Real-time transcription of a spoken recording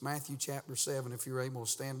Matthew chapter 7, if you're able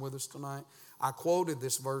to stand with us tonight. I quoted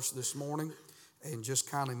this verse this morning and just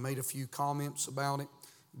kind of made a few comments about it,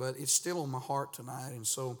 but it's still on my heart tonight, and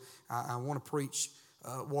so I want to preach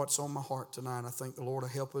what's on my heart tonight. I think the Lord will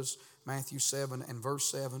help us. Matthew 7 and verse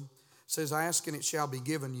 7 says, "Ask and it shall be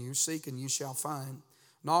given you, seek and you shall find,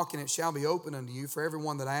 knock and it shall be opened unto you, for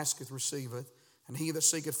everyone that asketh receiveth, and he that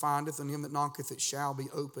seeketh findeth, and him that knocketh it shall be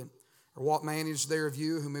opened. Or what man is there of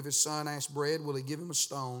you, whom if his son ask bread, will he give him a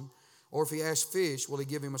stone? Or if he ask fish, will he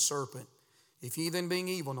give him a serpent? If ye then being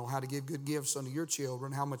evil know how to give good gifts unto your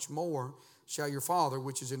children, how much more shall your Father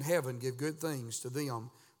which is in heaven give good things to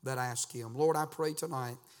them that ask him?" Lord, I pray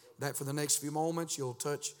tonight that for the next few moments you'll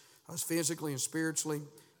touch us physically and spiritually.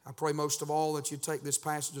 I pray most of all that you take this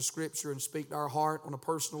passage of Scripture and speak to our heart on a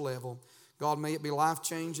personal level. God, may it be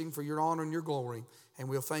life-changing for your honor and your glory, and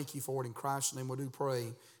we'll thank you for it. In Christ's name we do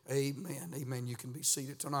pray. Amen. Amen. You can be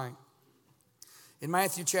seated tonight. In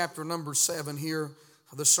Matthew chapter number 7 here,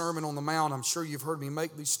 the Sermon on the Mount, I'm sure you've heard me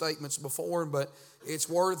make these statements before, but it's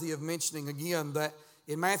worthy of mentioning again that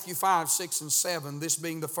in Matthew 5, 6, and 7, this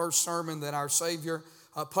being the first sermon that our Savior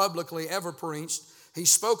publicly ever preached, he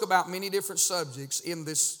spoke about many different subjects in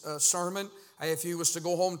this sermon. If you was to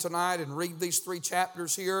go home tonight and read these 3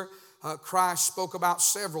 chapters here, Christ spoke about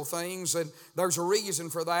several things, and there's a reason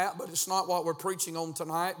for that, but it's not what we're preaching on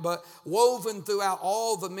tonight. But woven throughout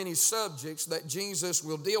all the many subjects that Jesus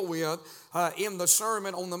will deal with in the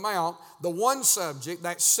Sermon on the Mount, the one subject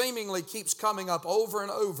that seemingly keeps coming up over and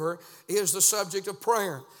over is the subject of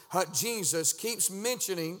prayer. Jesus keeps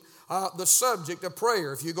mentioning the subject of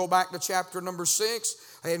prayer. If you go back to chapter number 6,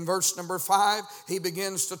 in verse number 5, he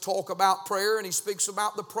begins to talk about prayer, and he speaks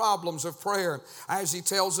about the problems of prayer. As he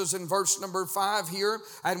tells us in verse number 5 here,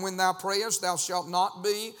 "And when thou prayest, thou shalt not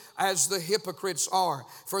be as the hypocrites are,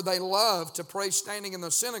 for they love to pray standing in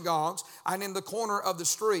the synagogues and in the corner of the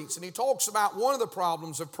streets." And he talks about one of the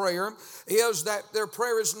problems of prayer is that their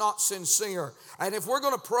prayer is not sincere. And if we're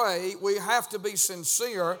going to pray, we have to be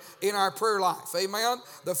sincere in our prayer life. Amen?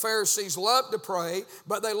 The Pharisees love to pray,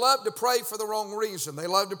 but they love to pray for the wrong reason.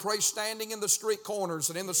 They love to pray standing in the street corners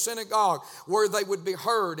and in the synagogue where they would be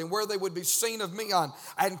heard and where they would be seen of men.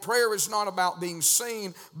 And prayer is not about being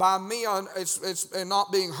seen by men, it's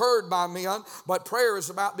not being heard by men, but prayer is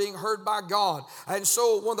about being heard by God. And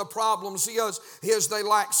so one of the problems is they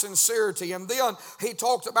lack sincerity. And then he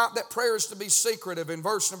talked about that prayer is to be secretive. In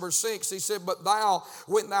verse number 6, he said, "But thou,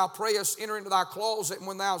 when thou prayest, enter into thy closet, and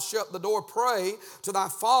when thou shut the door, pray to thy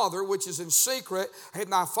Father which is in secret,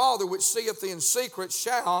 and thy Father which seeth thee in secret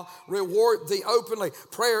shall reward thee openly."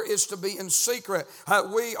 Prayer is to be in secret.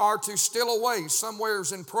 We are to steal away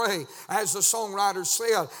somewheres and pray, as the songwriter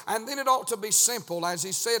said. And then it ought to be simple, as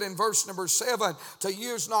he said in verse number 7, "To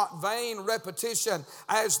use not vain repetition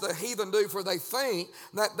as the heathen do, for they think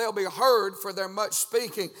that they'll be heard for their much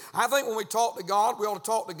speaking." I think when we talk to God, we ought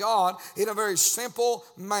to talk to God in a very simple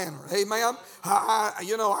manner. Amen?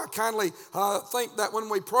 I kindly think that when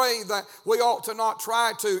we pray that we ought to not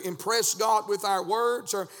try to impress God with our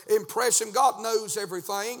words or impress Him. God knows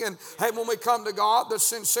everything. And when we come to God, the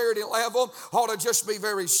sincerity level ought to just be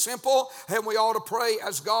very simple. And we ought to pray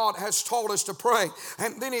as God has taught us to pray.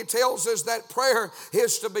 And then He tells us that prayer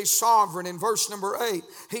is to be sovereign. In verse number 8,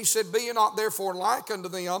 He said, "Be ye not therefore like unto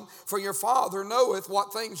them, for your Father knoweth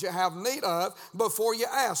what things you have need of before you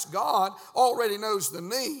ask." God already knows the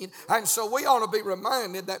need. And so we ought to be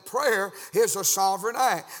reminded that prayer is a sovereign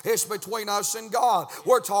act. It's between us and God.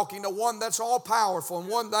 We're talking to one that's all powerful and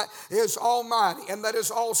one that is almighty and that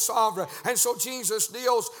is all sovereign. And so Jesus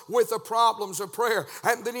deals with the problems of prayer.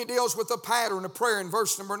 And then He deals with the pattern of prayer in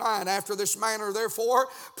verse number 9. "After this manner, therefore,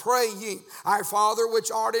 pray ye, Our Father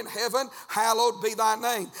which art in heaven, hallowed be thy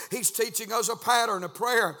name." He's teaching us a pattern of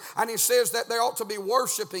prayer. And he says that there ought to be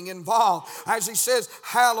worshiping involved. As he says,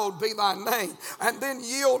 "Hallowed be thy name." And then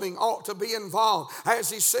yielding ought to be involved. As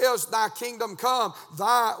he says, "Thy kingdom come,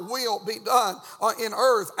 thy will be done in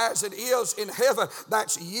earth as it is in heaven."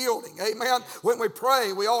 That's yielding. Amen. When we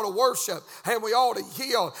pray, we ought to worship and we ought to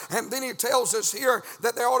yield. And then he tells us here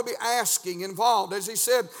that there ought to be asking involved. As he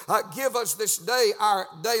said, "Give us this day our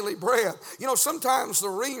daily bread." Sometimes the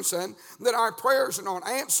reason that our prayers are not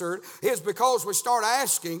answered is because we start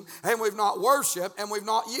asking and we've not worshiped and we've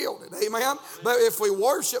not yielded. Amen. But if we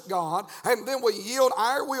worship God and then we yield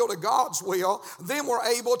our will to God's will, then we're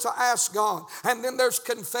able to ask God. And then there's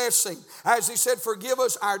confessing. As he said, "Forgive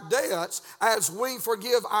us our debts as we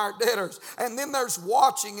forgive our debtors. And then there's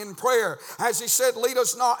watching in prayer. As he said, lead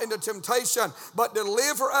us not into temptation, but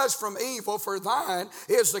deliver us from evil. For thine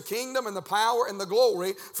is the kingdom and the power and the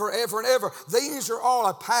glory forever and ever. These are all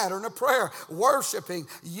a pattern of prayer. Worshiping,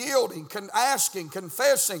 yielding, asking,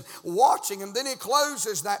 confessing, watching. And then he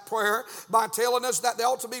closes that prayer by telling us that there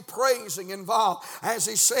ought to be praising involved. As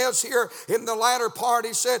he says here in the latter part,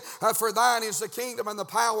 he said, for thine is the kingdom and the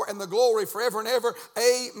power and the glory forever and ever.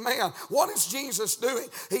 Amen. What is Jesus doing?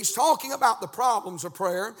 He's talking about the problems of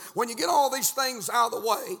prayer. When you get all these things out of the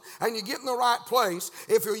way and you get in the right place,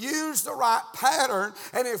 if you use the right pattern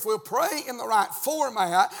and if we'll pray in the right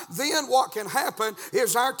format, then what can happen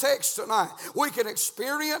is our text tonight. We can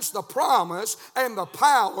experience the promise and the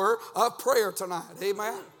power of prayer tonight.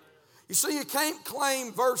 Amen. You see, you can't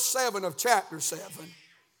claim verse 7 of chapter 7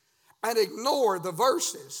 and ignore the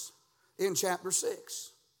verses in chapter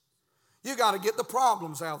 6. You got to get the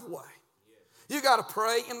problems out of the way. You got to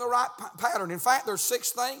pray in the right pattern. In fact, there's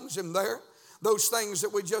 6 things in there, those things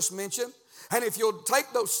that we just mentioned. And if you'll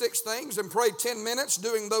take those 6 things and pray 10 minutes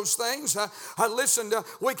doing those things, listen,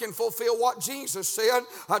 we can fulfill what Jesus said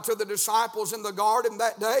to the disciples in the garden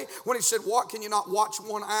that day when he said, what, can you not watch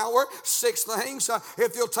 1 hour? 6 things.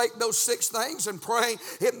 If you'll take those 6 things and pray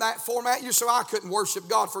in that format, you say, I couldn't worship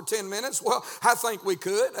God for 10 minutes. Well, I think we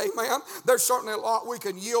could. Amen. There's certainly a lot we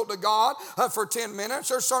can yield to God for 10 minutes.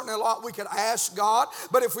 There's certainly a lot we could ask God.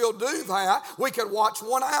 But if we'll do that, we could watch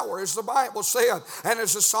 1 hour, as the Bible said. And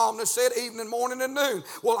as the psalmist said, evening, morning, and noon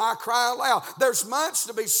will I cry aloud. There's much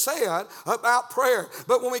to be said about prayer.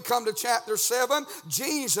 But when we come to chapter 7,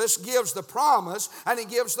 Jesus gives the promise and he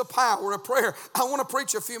gives the power of prayer. I want to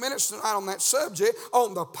preach a few minutes tonight on that subject,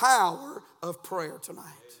 on the power of prayer tonight.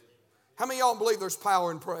 How many of y'all believe there's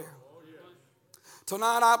power in prayer?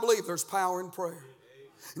 Tonight I believe there's power in prayer.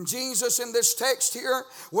 And Jesus in this text here,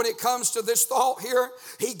 when it comes to this thought here,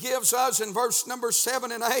 he gives us in verse number 7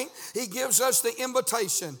 and 8, he gives us the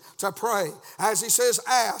invitation to pray. As he says,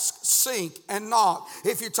 ask, seek, and knock.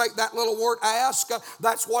 If you take that little word ask,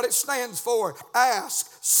 that's what it stands for.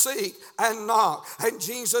 Ask, seek, and knock. And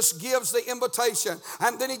Jesus gives the invitation.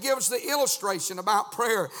 And then he gives the illustration about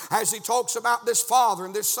prayer as he talks about this father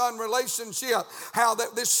and this son relationship, how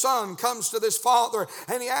that this son comes to this father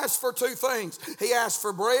and he asks for 2 things. He asks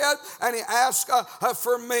for bread and he asks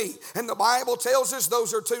for meat. And the Bible tells us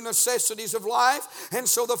those are 2 necessities of life. And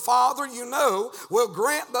so the father, you know, will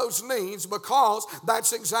grant those needs because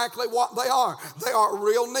that's exactly what they are. They are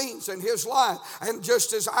real needs in his life. And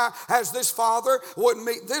just as this father would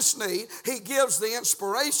meet this need, he gives the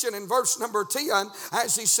inspiration in verse number 10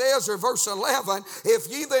 as he says, or verse 11,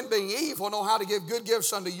 if ye then being evil know how to give good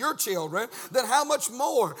gifts unto your children, then how much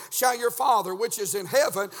more shall your Father which is in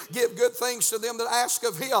heaven give good things to them that ask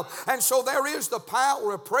of him. And so there is the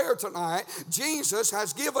power of prayer tonight. Jesus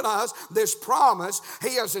has given us this promise.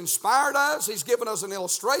 He has inspired us. He's given us an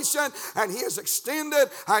illustration and he has extended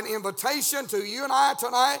an invitation to you and I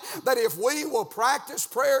tonight that if we will practice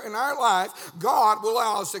prayer in our life, God will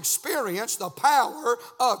allow us to experience the power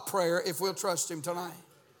of prayer if we'll trust him tonight.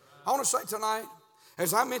 I want to say tonight,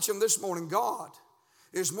 as I mentioned this morning, God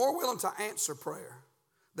is more willing to answer prayer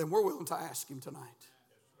than we're willing to ask him tonight.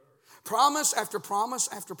 Promise after promise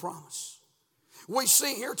after promise. We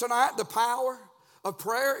see here tonight the power of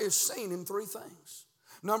prayer is seen in 3 things.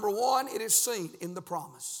 Number 1, it is seen in the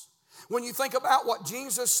promise. When you think about what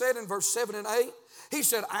Jesus said in verse 7 and 8, he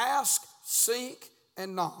said, ask, seek,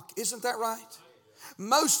 and knock. Isn't that right?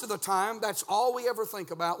 Most of the time, that's all we ever think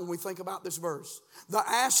about when we think about this verse. The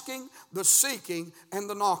asking, the seeking, and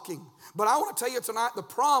the knocking. But I want to tell you tonight, the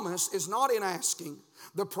promise is not in asking.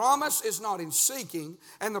 The promise is not in seeking,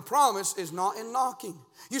 and the promise is not in knocking.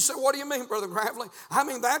 You say, what do you mean, Brother Gravely? I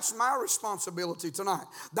mean, that's my responsibility tonight.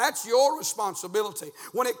 That's your responsibility.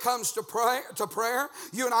 When it comes to prayer,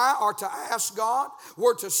 you and I are to ask God,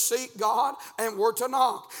 we're to seek God, and we're to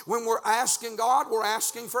knock. When we're asking God, we're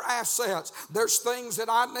asking for assets. There's things that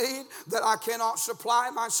I need that I cannot supply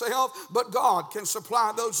myself, but God can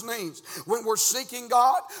supply those needs. When we're seeking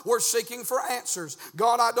God, we're seeking for answers.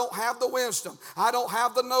 God, I don't have the wisdom. I don't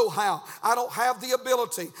have the know-how. I don't have the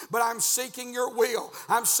ability, but I'm seeking your will.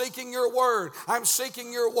 I'm seeking your word. I'm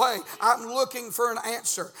seeking your way. I'm looking for an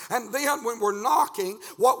answer. And then when we're knocking,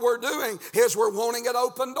 what we're doing is we're wanting an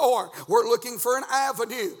open door. We're looking for an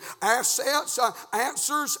avenue. Assets,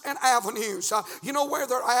 answers, and avenues. You know where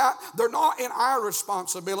they're at? They're not in our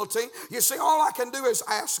responsibility. You see, all I can do is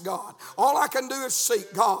ask God. All I can do is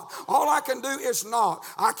seek God. All I can do is knock.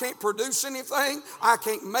 I can't produce anything. I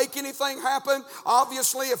can't make anything happen. All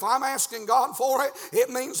obviously, if I'm asking God for it, it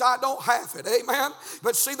means I don't have it. Amen?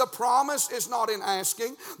 But see, the promise is not in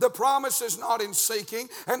asking. The promise is not in seeking.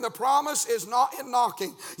 And the promise is not in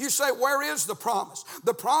knocking. You say, where is the promise?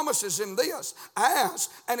 The promise is in this.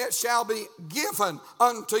 Ask, and it shall be given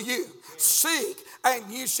unto you. Seek, and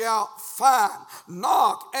you shall find.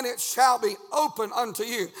 Knock, and it shall be open unto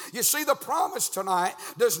you. You see, the promise tonight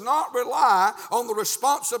does not rely on the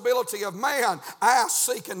responsibility of man.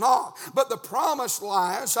 Ask, seek, and knock. But the promise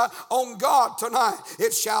lies on God tonight.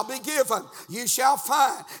 It shall be given. You shall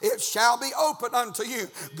find. It shall be open unto you.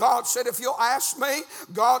 God said, if you'll ask me,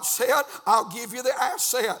 God said, I'll give you the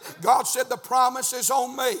asset. God said, the promise is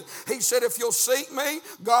on me. He said, if you'll seek me,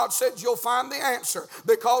 God said, you'll find the answer,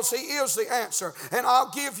 because He is the answer, and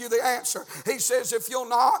I'll give you the answer. He says, if you'll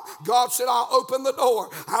knock, God said, I'll open the door.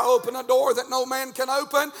 I'll open a door that no man can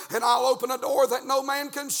open, and I'll open a door that no man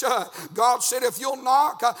can shut. God said, if you'll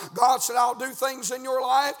knock, God said, I'll do things in your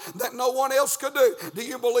life that no one else could do. Do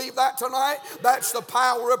you believe that tonight? That's the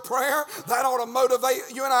power of prayer. That ought to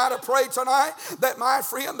motivate you and I to pray tonight, that, my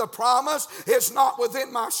friend, the promise is not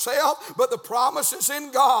within myself, but the promise is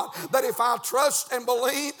in God. That if I'll trust and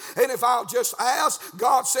believe, and if I'll just ask,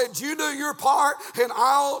 God said, you do your part and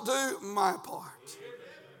I'll do my part.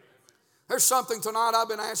 There's something tonight I've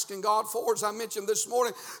been asking God for, as I mentioned this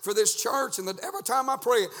morning, for this church, and every time I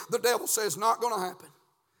pray, the devil says, not going to happen.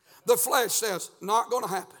 The flesh says, not going to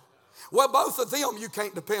happen. Well, both of them you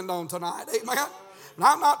can't depend on tonight. Amen? And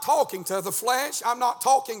I'm not talking to the flesh. I'm not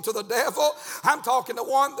talking to the devil. I'm talking to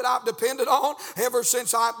one that I've depended on ever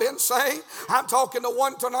since I've been saved. I'm talking to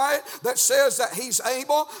one tonight that says that He's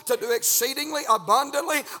able to do exceedingly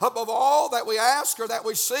abundantly above all that we ask or that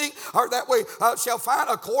we seek or that we shall find,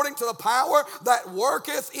 according to the power that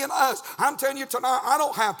worketh in us. I'm telling you tonight, I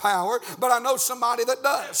don't have power, but I know somebody that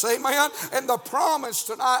does. Amen? And the promise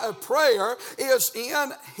tonight of prayer is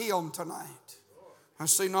in Him tonight. I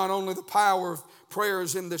see not only the power of prayer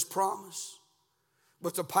is in this promise,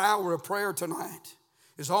 but the power of prayer tonight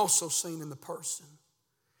is also seen in the person.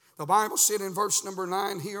 The Bible said in verse number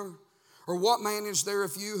 9 here, or what man is there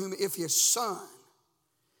of you whom if his son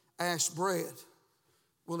asks bread,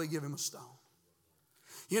 will he give him a stone?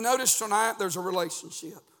 You notice tonight there's a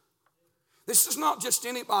relationship. This is not just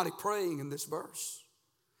anybody praying in this verse.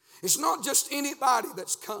 It's not just anybody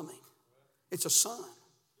that's coming. It's a son.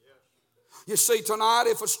 You see, tonight,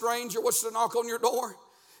 if a stranger was to knock on your door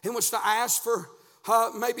and was to ask for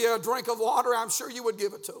maybe a drink of water, I'm sure you would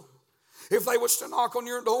give it to them. If they was to knock on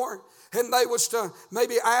your door and they was to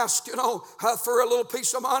maybe ask, for a little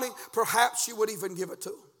piece of money, perhaps you would even give it to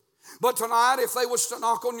them. But tonight, if they was to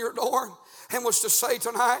knock on your door and was to say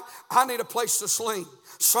tonight, I need a place to sleep.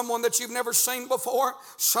 Someone that you've never seen before,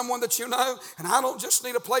 someone that you know, and I don't just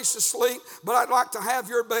need a place to sleep, but I'd like to have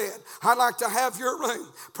your bed. I'd like to have your room.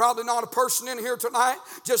 Probably not a person in here tonight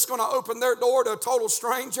just going to open their door to a total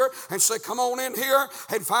stranger and say, come on in here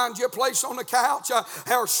and find you a place on the couch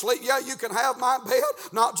or sleep. Yeah, you can have my bed.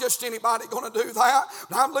 Not just anybody going to do that.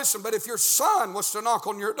 Now listen, but if your son was to knock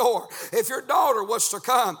on your door, if your daughter was to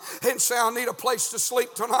come and say, I need a place to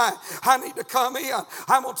sleep tonight, I need to come in.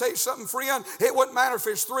 I'm going to tell you something, friend. It wouldn't matter if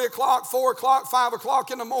it's 3 o'clock, 4 o'clock, 5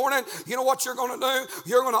 o'clock in the morning. You know what you're going to do?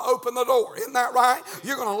 You're going to open the door. Isn't that right?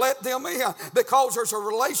 You're going to let them in, because there's a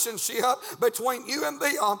relationship between you and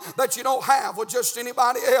them that you don't have with just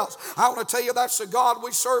anybody else. I want to tell you, that's the God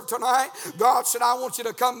we serve tonight. God said, I want you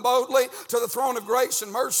to come boldly to the throne of grace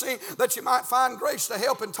and mercy that you might find grace to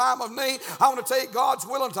help in time of need. I want to tell you, God's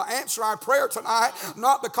willing to answer our prayer tonight,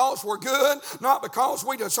 not because we're good, not because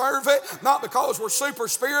we deserve it, not because we're super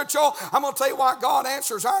spiritual. I'm going to tell you why God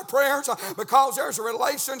answers our prayers, because there's a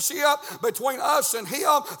relationship between us and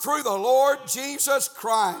Him through the Lord Jesus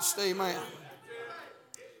Christ. Amen.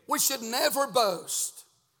 We should never boast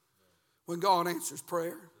when God answers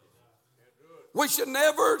prayer. We should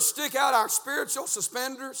never stick out our spiritual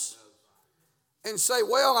suspenders and say,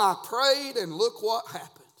 well, I prayed and look what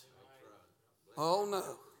happened. Oh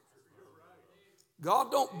no. God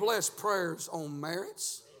don't bless prayers on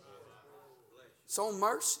merits. It's on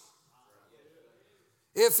mercy.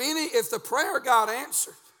 If the prayer got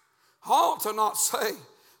answered, I ought to not say,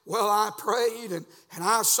 well, I prayed and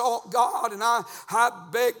I sought God and I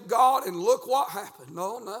begged God and look what happened.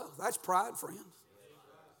 No, that's pride, friend.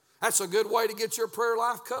 That's a good way to get your prayer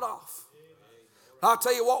life cut off. I'll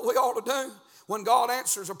tell you what we ought to do when God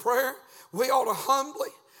answers a prayer. We ought to humbly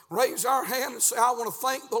raise our hand and say, I want to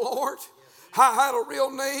thank the Lord I had a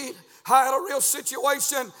real need. I had a real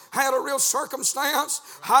situation, had a real circumstance.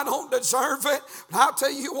 I don't deserve it. But I'll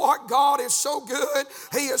tell you what, God is so good.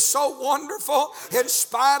 He is so wonderful. In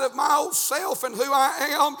spite of my old self and who I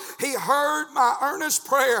am, He heard my earnest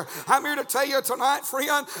prayer. I'm here to tell you tonight,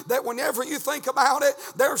 friend, that whenever you think about it,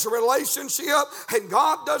 there's a relationship, and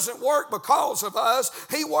God doesn't work because of us.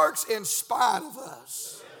 He works in spite of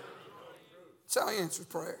us. That's how He answers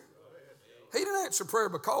prayer. He didn't answer prayer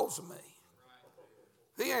because of me.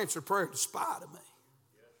 He answered prayer in spite of me.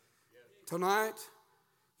 Tonight,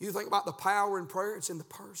 you think about the power in prayer, it's in the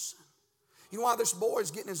person. You know why this boy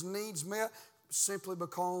is getting his needs met? Simply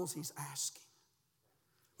because he's asking.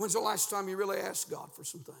 When's the last time you really asked God for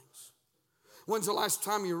some things? When's the last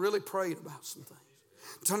time you really prayed about some things?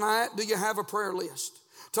 Tonight, do you have a prayer list?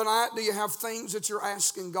 Tonight, do you have things that you're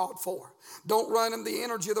asking God for? Don't run in the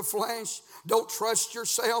energy of the flesh. Don't trust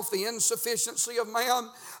yourself. The insufficiency of man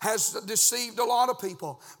has deceived a lot of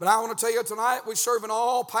people. But I want to tell you tonight, we serve an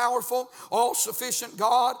all-powerful, all-sufficient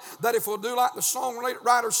God, that if we'll do like the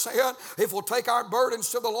songwriter said, if we'll take our burdens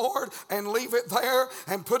to the Lord and leave it there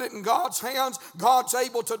and put it in God's hands, God's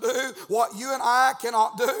able to do what you and I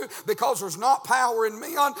cannot do, because there's not power in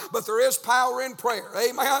men, but there is power in prayer.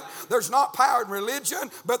 Amen? There's not power in religion,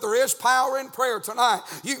 but there is power in prayer tonight.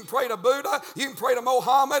 You can pray to Buddha, you can pray to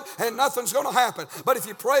Mohammed, and nothing's going to happen. But if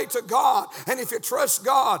you pray to God and if you trust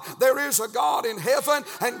God, there is a God in heaven,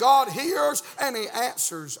 and God hears and He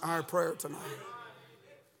answers our prayer tonight.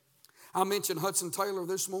 I mentioned Hudson Taylor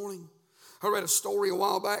this morning. I read a story a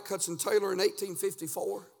while back. Hudson Taylor in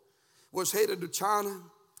 1854 was headed to China,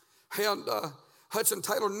 and Hudson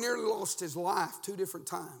Taylor nearly lost his life 2 different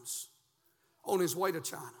times on his way to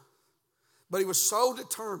China. But he was so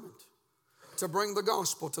determined to bring the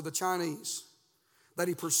gospel to the Chinese that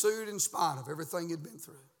he pursued in spite of everything he'd been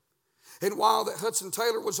through. And while that Hudson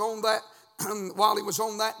Taylor was on that, while he was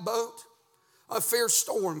on that boat, a fierce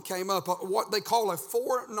storm came up. What they call a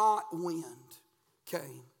 4-knot wind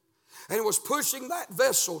came, and it was pushing that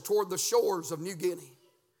vessel toward the shores of New Guinea.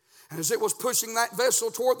 And as it was pushing that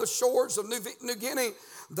vessel toward the shores of New Guinea,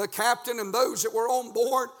 the captain and those that were on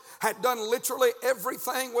board had done literally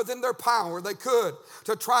everything within their power they could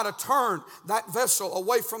to try to turn that vessel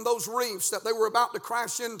away from those reefs that they were about to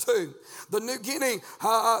crash into. The New Guinea,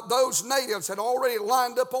 those natives had already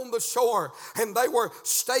lined up on the shore, and they were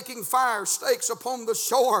staking fire stakes upon the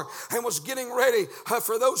shore and was getting ready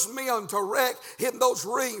for those men to wreck in those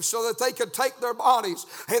reefs so that they could take their bodies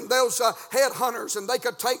and those headhunters, and they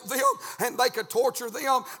could take them and they could torture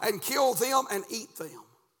them and kill them and eat them.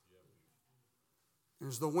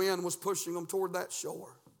 As the wind was pushing them toward that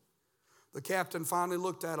shore, the captain finally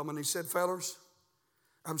looked at them and he said, "Fellas,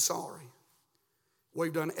 I'm sorry.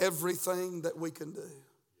 We've done everything that we can do.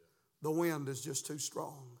 The wind is just too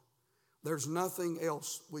strong. There's nothing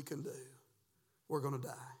else we can do. We're going to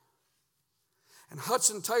die." And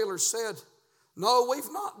Hudson Taylor said, "No,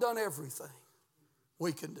 we've not done everything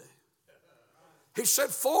we can do." He said,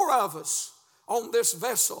 4 of us on this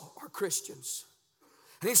vessel are Christians.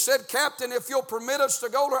 And he said, "Captain, if you'll permit us to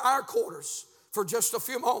go to our quarters for just a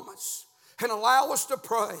few moments and allow us to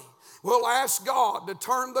pray, we'll ask God to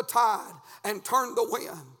turn the tide and turn the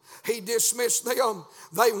wind." He dismissed them.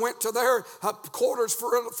 They went to their quarters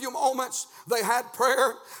for a few moments. They had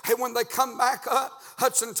prayer. And when they come back up,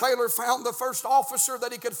 Hudson Taylor found the first officer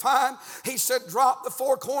that he could find. He said, "Drop the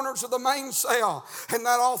 4 corners of the mainsail." And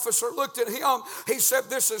that officer looked at him. He said,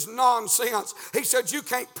 "This is nonsense." He said, "You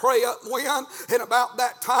can't pray upwind." And about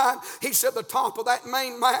that time, he said, the top of that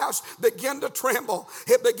main mast began to tremble.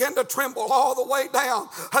 It began to tremble all the way down.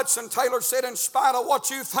 Hudson Taylor said, "In spite of what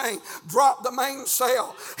you think, drop the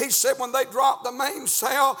mainsail." He said when they dropped the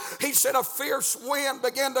mainsail, he said a fierce wind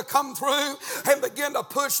began to come through and began to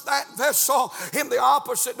push that vessel in the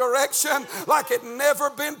opposite direction like it never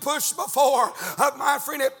been pushed before. My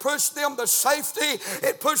friend, it pushed them to safety.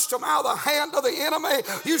 It pushed them out of the hand of the enemy.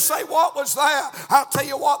 You say, "What was that?" I'll tell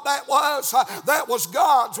you what that was. That was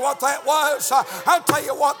God's what that was. I'll tell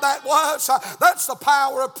you what that was. That's the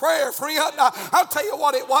power of prayer, friend. I'll tell you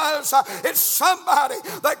what it was. It's somebody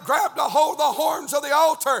that grabbed a hold of the horns of the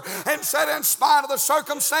altar and said, in spite of the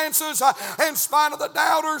circumstances, in spite of the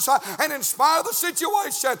doubters, and in spite of the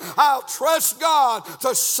situation, I'll trust God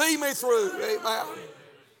to see me through. Amen.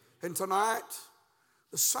 And tonight,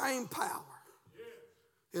 the same power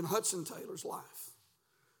in Hudson Taylor's life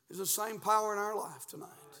is the same power in our life tonight.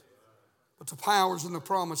 But the power's in the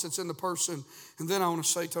promise. It's in the person. And then I want to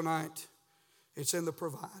say tonight, it's in the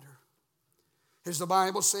provider. As the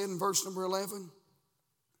Bible said in verse number 11,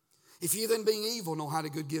 "If you then being evil know how to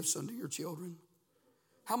give gifts unto your children,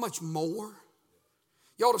 how much more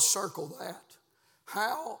You ought to circle that.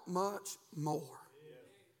 How much more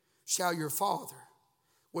shall your Father,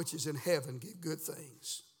 which is in heaven, give good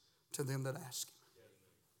things to them that ask Him?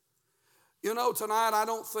 You know, tonight I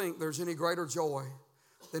don't think there's any greater joy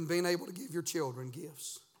than being able to give your children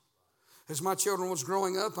gifts. As my children was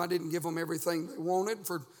growing up, I didn't give them everything they wanted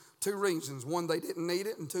for two reasons. One, they didn't need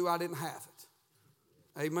it, and two, I didn't have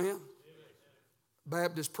it. Amen?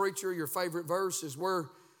 Baptist preacher, your favorite verse is where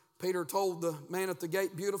Peter told the man at the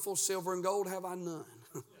gate, beautiful, silver and gold have I none.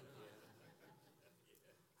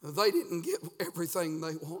 They didn't get everything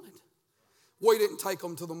they wanted. We didn't take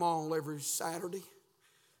them to the mall every Saturday.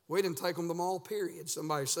 We didn't take them to the mall, period.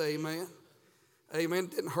 Somebody say amen. Amen.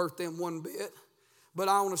 Didn't hurt them one bit. But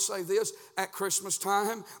I want to say this, at Christmas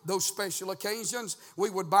time, those special occasions, we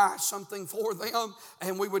would buy something for them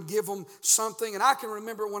and we would give them something. And I can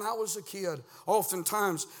remember when I was a kid,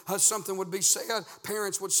 oftentimes something would be said.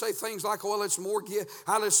 Parents would say things like, well, it's more gift.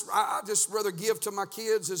 I just rather give to my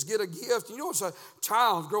kids as get a gift. You know, as a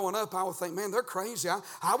child growing up, I would think, man, they're crazy.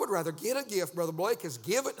 I would rather get a gift, Brother Blake, as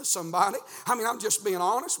give it to somebody. I mean, I'm just being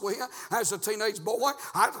honest with you. As a teenage boy,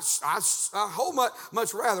 I whole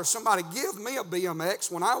much rather somebody give me a BMX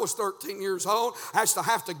when I was 13 years old as to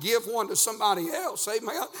have to give one to somebody else.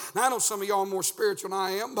 Amen. Now, I know some of y'all are more spiritual than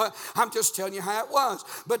I am, but I'm just telling you how it was.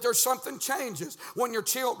 But there's something changes when your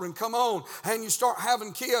children come on and you start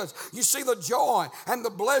having kids. You see the joy and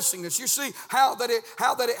the blessingness. You see how that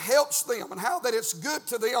it helps them and how that it's good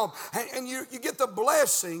to them. And you get the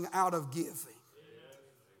blessing out of giving.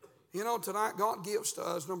 You know, tonight God gives to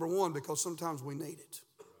us, number one, because sometimes we need it.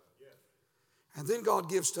 And then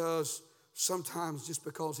God gives to us sometimes just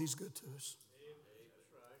because He's good to us.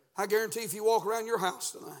 I guarantee if you walk around your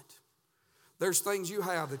house tonight, there's things you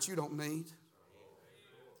have that you don't need,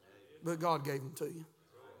 but God gave them to you.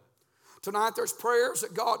 Tonight there's prayers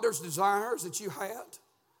that God, there's desires that you had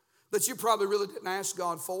that you probably really didn't ask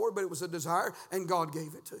God for, but it was a desire and God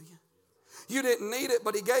gave it to you. You didn't need it,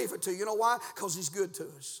 but He gave it to you. You know why? Because He's good to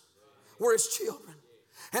us. We're His children.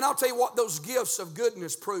 And I'll tell you what those gifts of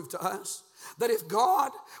goodness prove to us. That if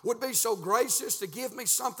God would be so gracious to give me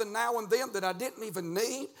something now and then that I didn't even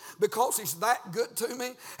need because He's that good to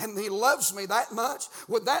me and He loves me that much,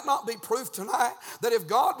 would that not be proof tonight that if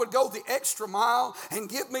God would go the extra mile and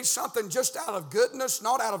give me something just out of goodness,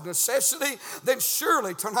 not out of necessity, then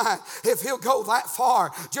surely tonight, if He'll go that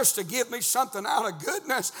far just to give me something out of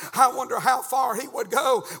goodness, I wonder how far He would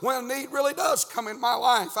go when a need really does come in my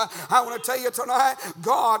life. I want to tell you tonight,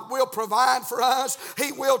 God will provide for us.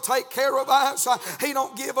 He will take care of us. He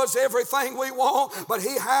don't give us everything we want, but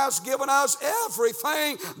He has given us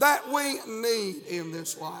everything that we need in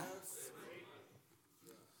this life.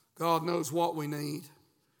 God knows what we need.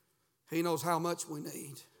 He knows how much we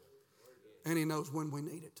need. And He knows when we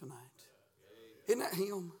need it tonight. Isn't that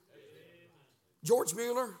Him? George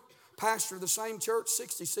Mueller, pastor of the same church,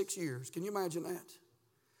 66 years. Can you imagine that?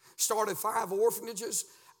 Started 5 orphanages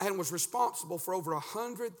and was responsible for over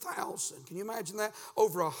 100,000. Can you imagine that?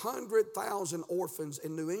 Over 100,000 orphans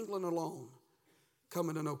in New England alone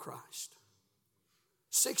coming to know Christ.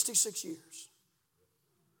 66 years.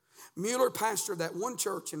 Mueller pastored that one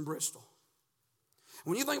church in Bristol.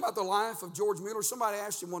 When you think about the life of George Mueller, somebody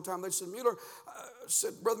asked him one time, they said,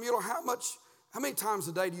 Brother Mueller, how many times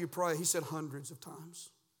a day do you pray? He said, hundreds of times.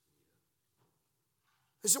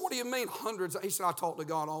 They said, what do you mean hundreds? He said, I talk to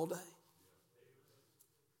God all day.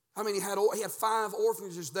 I mean, he had 5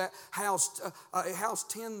 orphanages that housed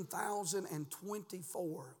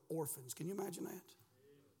 10,024 orphans. Can you imagine that?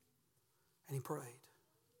 And he prayed.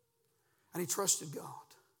 And he trusted God.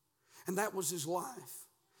 And that was his life.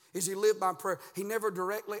 Is he lived by prayer. He never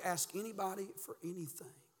directly asked anybody for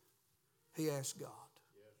anything. He asked God.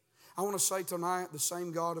 I want to say tonight, the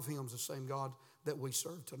same God of him is the same God that we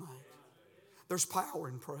serve tonight. There's power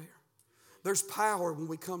in prayer. There's power when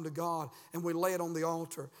we come to God and we lay it on the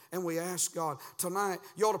altar and we ask God. Tonight,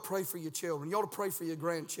 you ought to pray for your children. You ought to pray for your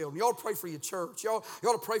grandchildren. You ought to pray for your church. You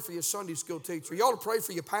ought to pray for your Sunday school teacher. You ought to pray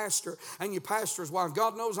for your pastor and your pastor's wife.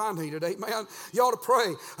 God knows I need it. Amen. You ought to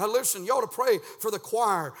pray. Listen, you ought to pray for the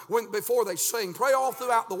choir before they sing. Pray all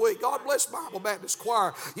throughout the week. God bless Bible Baptist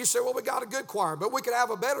choir. You say, well, we got a good choir, but we could have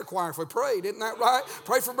a better choir if we prayed. Isn't that right?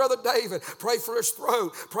 Pray for Brother David. Pray for his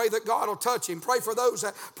throat. Pray that God will touch him. Pray for those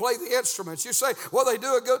that play the instrument. instruments. You say, well, they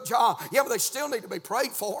do a good job. Yeah, but they still need to be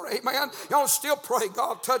prayed for. Amen. Y'all still pray.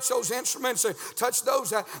 God, touch those instruments and touch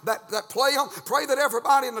those that play them. Pray that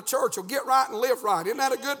everybody in the church will get right and live right. Isn't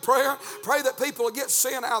that a good prayer? Pray that people will get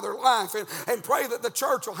sin out of their life, and pray that the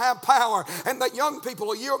church will have power, and that young people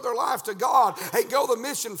will yield their life to God and go to the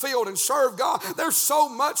mission field and serve God. There's so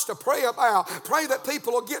much to pray about. Pray that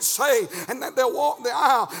people will get saved and that they'll walk the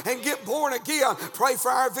aisle and get born again. Pray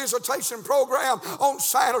for our visitation program on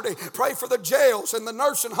Saturday. Pray for the jails and the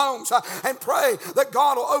nursing homes, and pray that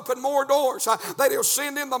God will open more doors, that He'll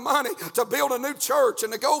send in the money to build a new church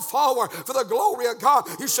and to go forward for the glory of God.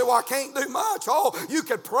 You say, well, I can't do much. Oh, you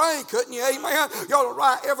could pray, couldn't you? Amen. You ought to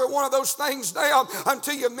write every one of those things down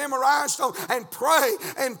until you memorized them, and pray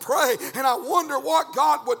and pray. And I wonder what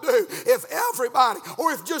God would do if everybody,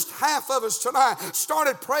 or if just half of us tonight,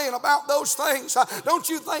 started praying about those things. Don't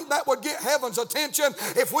you think that would get heaven's attention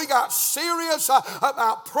if we got serious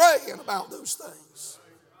about praying about those things?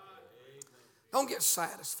 Don't get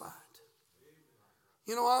satisfied.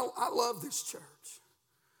 You know, I love this church.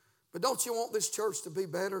 But don't you want this church to be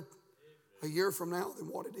better a year from now than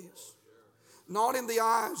what it is? Not in the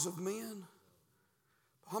eyes of men.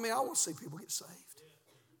 I mean, I want to see people get saved.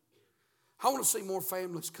 I want to see more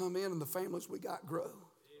families come in and the families we got grow.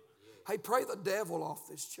 Hey, pray the devil off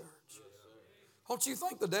this church. Don't you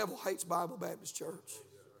think the devil hates Bible Baptist Church?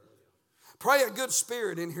 Pray a good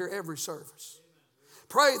spirit in here every service.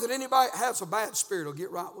 Pray that anybody that has a bad spirit will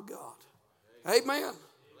get right with God. Amen.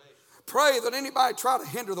 Pray that anybody try to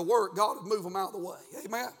hinder the work, God will move them out of the way.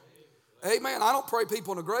 Amen. Amen. I don't pray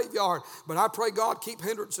people in the graveyard, but I pray God keep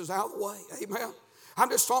hindrances out of the way. Amen. I'm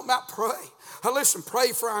just talking about pray. Listen,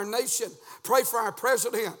 pray for our nation. Pray for our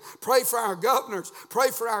president. Pray for our governors.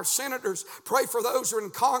 Pray for our senators. Pray for those who are in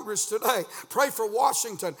Congress today. Pray for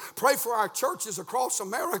Washington. Pray for our churches across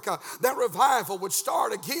America. That revival would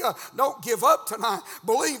start again. Don't give up tonight.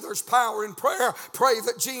 Believe there's power in prayer. Pray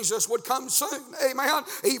that Jesus would come soon. Amen.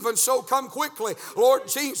 Even so, come quickly, Lord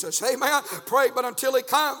Jesus. Amen. Pray, but until He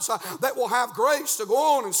comes, that we'll have grace to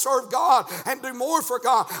go on and serve God and do more for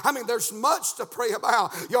God. I mean, there's much to pray about.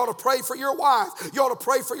 You ought to pray for your wife. You ought to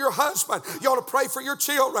pray for your husband. You ought to pray for your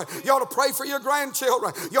children. You ought to pray for your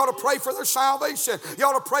grandchildren. You ought to pray for their salvation. You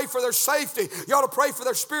ought to pray for their safety. You ought to pray for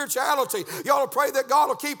their spirituality. You ought to pray that God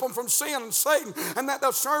will keep them from sin and Satan, and that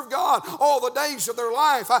they'll serve God all the days of their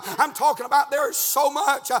life. I'm talking about there is so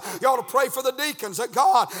much. You ought to pray for the deacons, that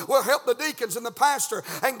God will help the deacons and the pastor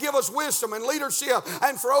and give us wisdom and leadership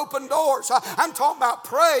and for open doors. I'm talking about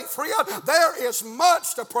pray, friend. There is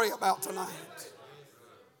much to pray about tonight.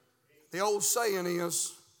 The old saying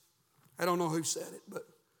is, I don't know who said it, but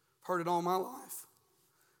I've heard it all my life.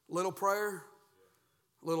 Little prayer,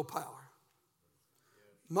 little power.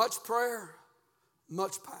 Much prayer,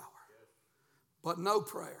 much power. But no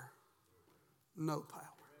prayer, no power.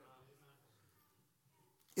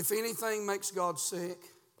 If anything makes God sick,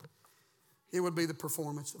 it would be the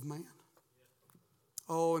performance of man.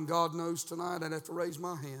 Oh, and God knows tonight I'd have to raise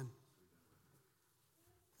my hand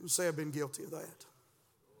and say I've been guilty of that.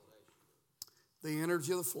 The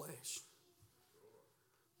energy of the flesh.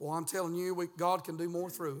 Well, I'm telling you, God can do more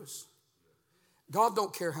through us. God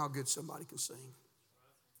don't care how good somebody can sing.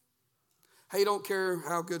 He don't care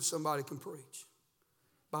how good somebody can preach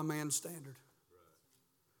by man's standard.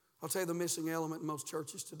 I'll tell you, the missing element in most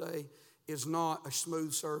churches today is not a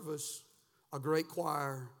smooth service, a great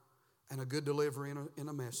choir, and a good delivery in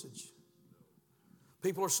a message.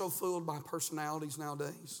 People are so fooled by personalities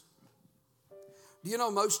nowadays. Do you know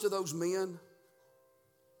most of those men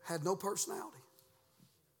had no personality?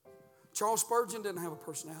 Charles Spurgeon didn't have a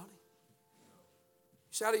personality.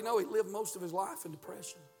 You say, how do you know? He lived most of his life in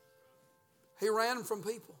depression. He ran from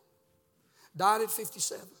people. Died at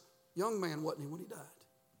 57. Young man, wasn't he, when he died?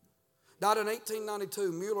 Died in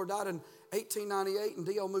 1892. Mueller died in 1898, and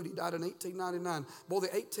D.L. Moody died in 1899. Boy, the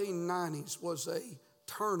 1890s was a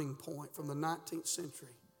turning point from the 19th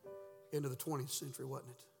century into the 20th century,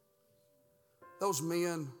 wasn't it? Those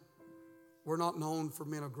men were not known for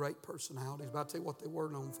men of great personalities, but I'll tell you what they were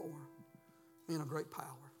known for. Men of great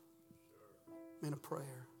power. Men of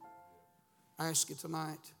prayer. I ask you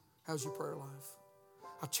tonight, how's your prayer life?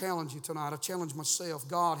 I challenge you tonight. I challenge myself.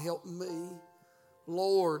 God, help me.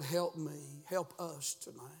 Lord, help me. Help us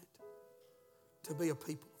tonight to be a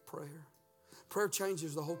people of prayer. Prayer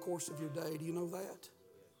changes the whole course of your day. Do you know that?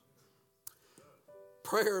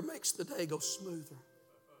 Prayer makes the day go smoother.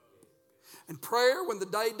 And prayer, when the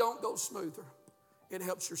day don't go smoother, it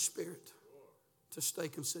helps your spirit to stay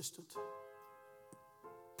consistent.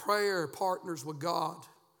 Prayer partners with God.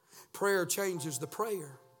 Prayer changes the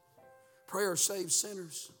prayer. Prayer saves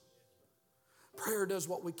sinners. Prayer does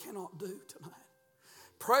what we cannot do tonight.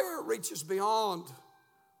 Prayer reaches beyond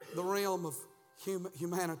the realm of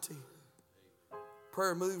humanity.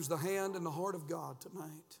 Prayer moves the hand and the heart of God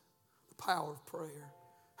tonight. The power of prayer.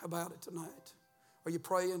 How about it tonight? Are you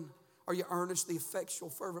praying? Are you earnest? The effectual,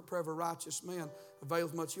 fervent prayer of a righteous man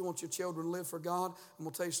availeth much. You want your children to live for God? I'm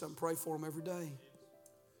going to tell you something. Pray for them every day.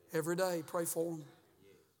 Every day, pray for them.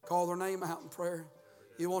 Call their name out in prayer.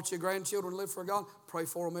 You want your grandchildren to live for God? Pray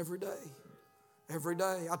for them every day. Every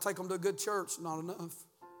day. I take them to a good church. Not enough.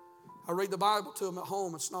 I read the Bible to them at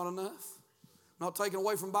home. It's not enough. Not taken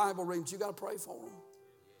away from Bible readings. You got to pray for them.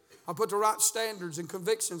 I put the right standards and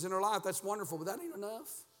convictions in their life. That's wonderful, but that ain't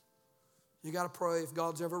enough. You got to pray. If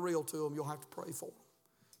God's ever real to them, you'll have to pray for them.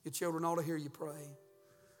 Your children ought to hear you pray.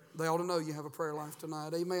 They ought to know you have a prayer life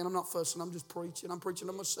tonight. Amen. I'm not fussing. I'm just preaching. I'm preaching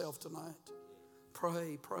to myself tonight.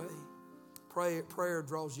 Pray, pray. Prayer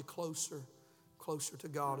draws you closer to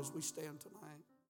God as we stand tonight.